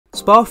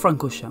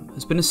Spa-Francorchamps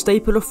has been a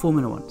staple of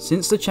Formula 1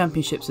 since the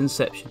championship's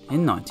inception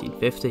in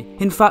 1950.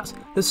 In fact,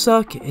 the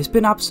circuit has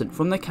been absent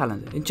from the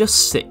calendar in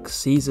just 6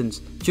 seasons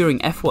during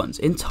F1's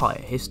entire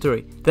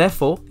history.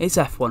 Therefore, it's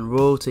F1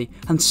 royalty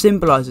and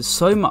symbolises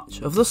so much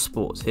of the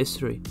sport's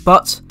history.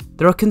 But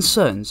there are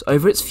concerns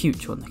over its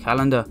future on the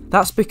calendar.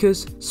 That's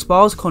because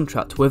Spa's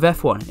contract with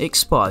F1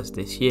 expires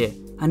this year,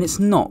 and it's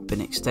not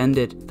been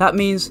extended. That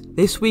means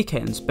this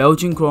weekend's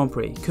Belgian Grand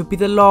Prix could be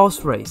the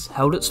last race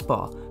held at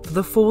Spa for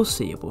the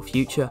foreseeable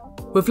future.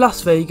 With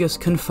Las Vegas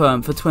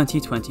confirmed for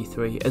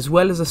 2023, as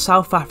well as the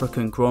South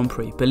African Grand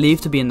Prix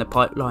believed to be in the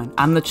pipeline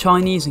and the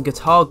Chinese and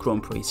Qatar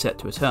Grand Prix set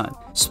to return,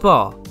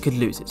 Spa could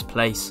lose its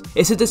place.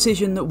 It's a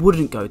decision that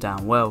wouldn't go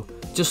down well.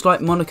 Just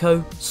like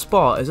Monaco,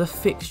 Spa is a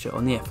fixture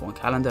on the F1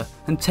 calendar,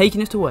 and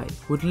taking it away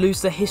would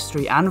lose the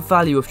history and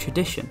value of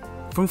tradition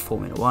from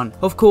Formula 1.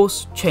 Of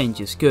course,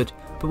 change is good,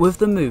 but with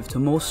the move to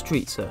more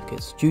street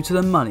circuits due to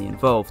the money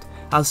involved,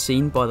 as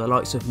seen by the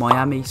likes of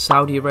Miami,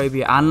 Saudi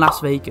Arabia and Las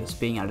Vegas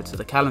being added to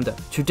the calendar,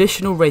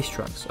 traditional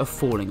racetracks are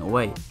falling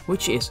away,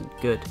 which isn't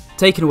good.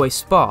 Taking away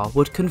Spa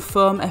would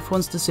confirm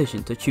F1's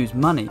decision to choose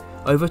money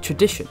over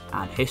tradition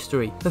and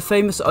history. The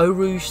famous Eau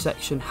Rouge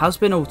section has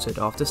been altered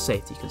after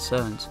safety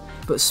concerns,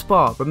 but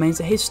Spa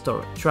remains a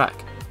historic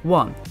track,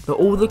 one that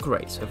all the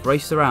greats have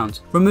raced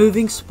around.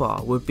 Removing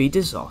Spa would be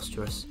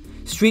disastrous.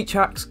 Street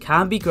tracks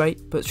can be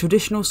great, but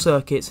traditional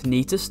circuits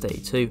need to stay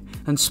too,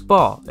 and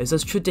Spa is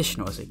as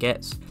traditional as it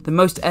gets. The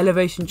most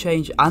elevation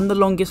change and the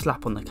longest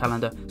lap on the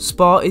calendar,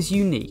 Spa is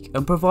unique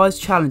and provides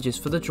challenges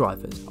for the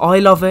drivers. I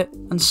love it,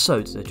 and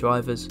so do the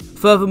drivers.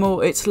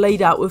 Furthermore, it's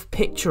laid out with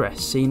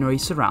picturesque scenery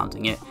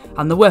surrounding it,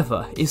 and the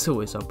weather is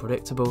always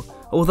unpredictable.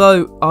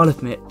 Although, I'll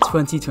admit,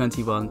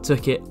 2021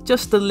 took it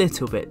just a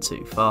little bit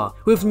too far.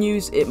 With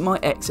news it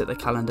might exit the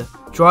calendar,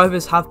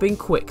 drivers have been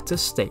quick to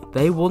state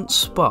they want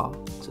Spa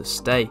to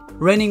stay.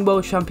 Reigning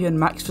world champion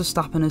Max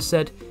Verstappen has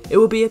said, "It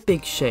will be a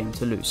big shame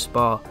to lose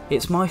Spa.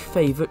 It's my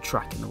favourite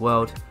track in the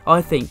world.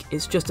 I think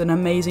it's just an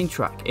amazing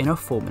track in a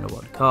Formula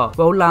 1 car."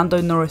 While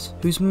Lando Norris,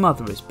 whose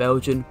mother is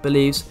Belgian,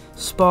 believes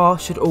Spa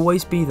should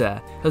always be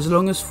there as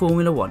long as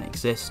Formula 1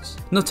 exists.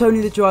 Not only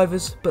the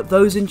drivers, but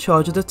those in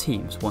charge of the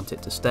teams want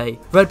it to stay.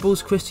 Red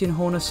Bull's Christian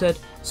Horner said,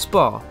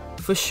 "Spa,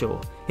 for sure.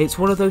 It's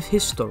one of those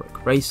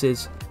historic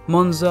races.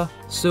 Monza,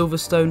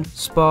 Silverstone,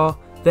 Spa,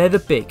 they're the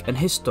big and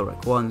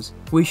historic ones.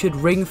 We should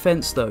ring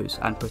fence those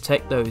and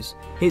protect those.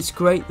 It's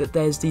great that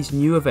there's these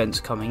new events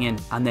coming in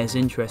and there's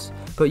interest,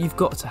 but you've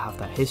got to have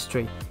that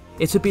history.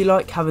 It would be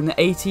like having the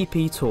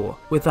ATP Tour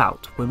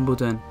without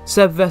Wimbledon."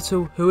 Seb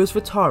Vettel, who is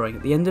retiring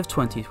at the end of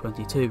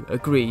 2022,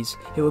 agrees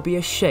it would be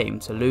a shame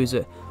to lose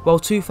it, while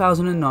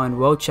 2009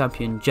 world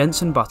champion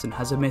Jenson Button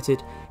has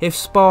admitted, "If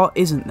Spa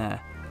isn't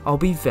there, I'll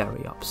be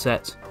very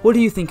upset." What do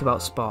you think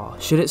about Spa?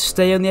 Should it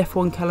stay on the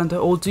F1 calendar,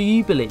 or do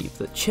you believe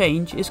that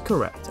change is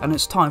correct and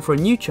it's time for a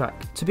new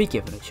track to be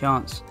given a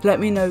chance? Let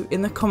me know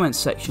in the comments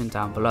section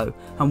down below,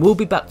 and we'll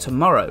be back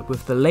tomorrow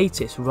with the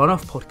latest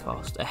run-off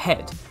podcast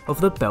ahead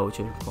of the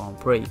Belgian Grand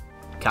Prix.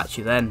 Catch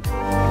you then.